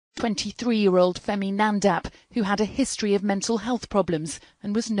23-year-old Femi Nandap, who had a history of mental health problems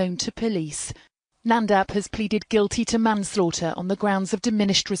and was known to police. Nandap has pleaded guilty to manslaughter on the grounds of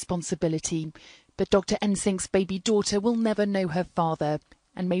diminished responsibility. But Dr. Ensink's baby daughter will never know her father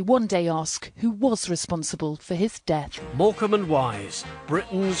and may one day ask who was responsible for his death. Morecambe Wise,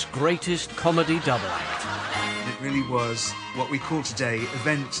 Britain's greatest comedy double act. It really was what we call today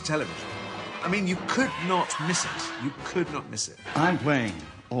event television. I mean, you could not miss it. You could not miss it. I'm playing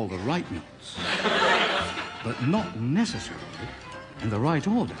all the right notes, but not necessarily in the right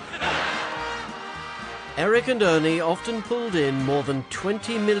order. Eric and Ernie often pulled in more than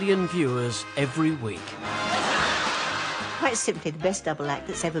 20 million viewers every week. Quite simply the best double act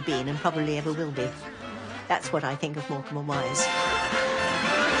that's ever been and probably ever will be. That's what I think of Morecambe Wise.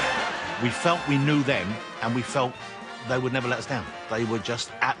 We felt we knew them and we felt they would never let us down. They were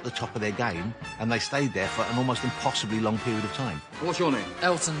just at the top of their game and they stayed there for an almost impossibly long period of time. What's your name?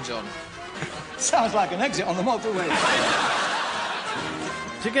 Elton John. Sounds like an exit on the motorway.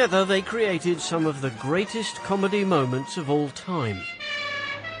 Together they created some of the greatest comedy moments of all time.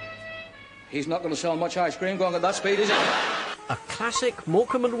 He's not going to sell much ice cream going at that speed, is he? A classic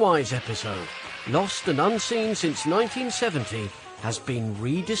Morecambe Wise episode, lost and unseen since 1970, has been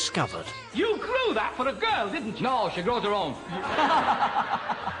rediscovered. You grew that for a girl, didn't you? No, she grows her own.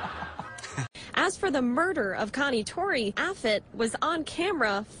 As for the murder of Connie Torrey, Affit was on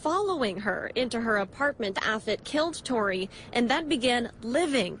camera following her into her apartment. Affit killed Torrey and then began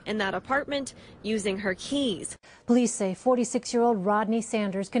living in that apartment using her keys. Police say 46-year-old Rodney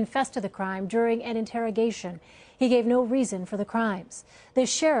Sanders confessed to the crime during an interrogation. He gave no reason for the crimes. The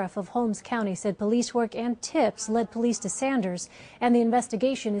sheriff of Holmes County said police work and tips led police to Sanders, and the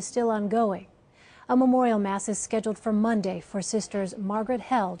investigation is still ongoing. A memorial mass is scheduled for Monday for sisters Margaret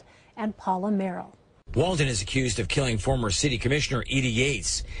Held and Paula Merrill. Walden is accused of killing former city commissioner Edie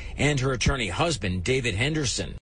Yates and her attorney husband David Henderson.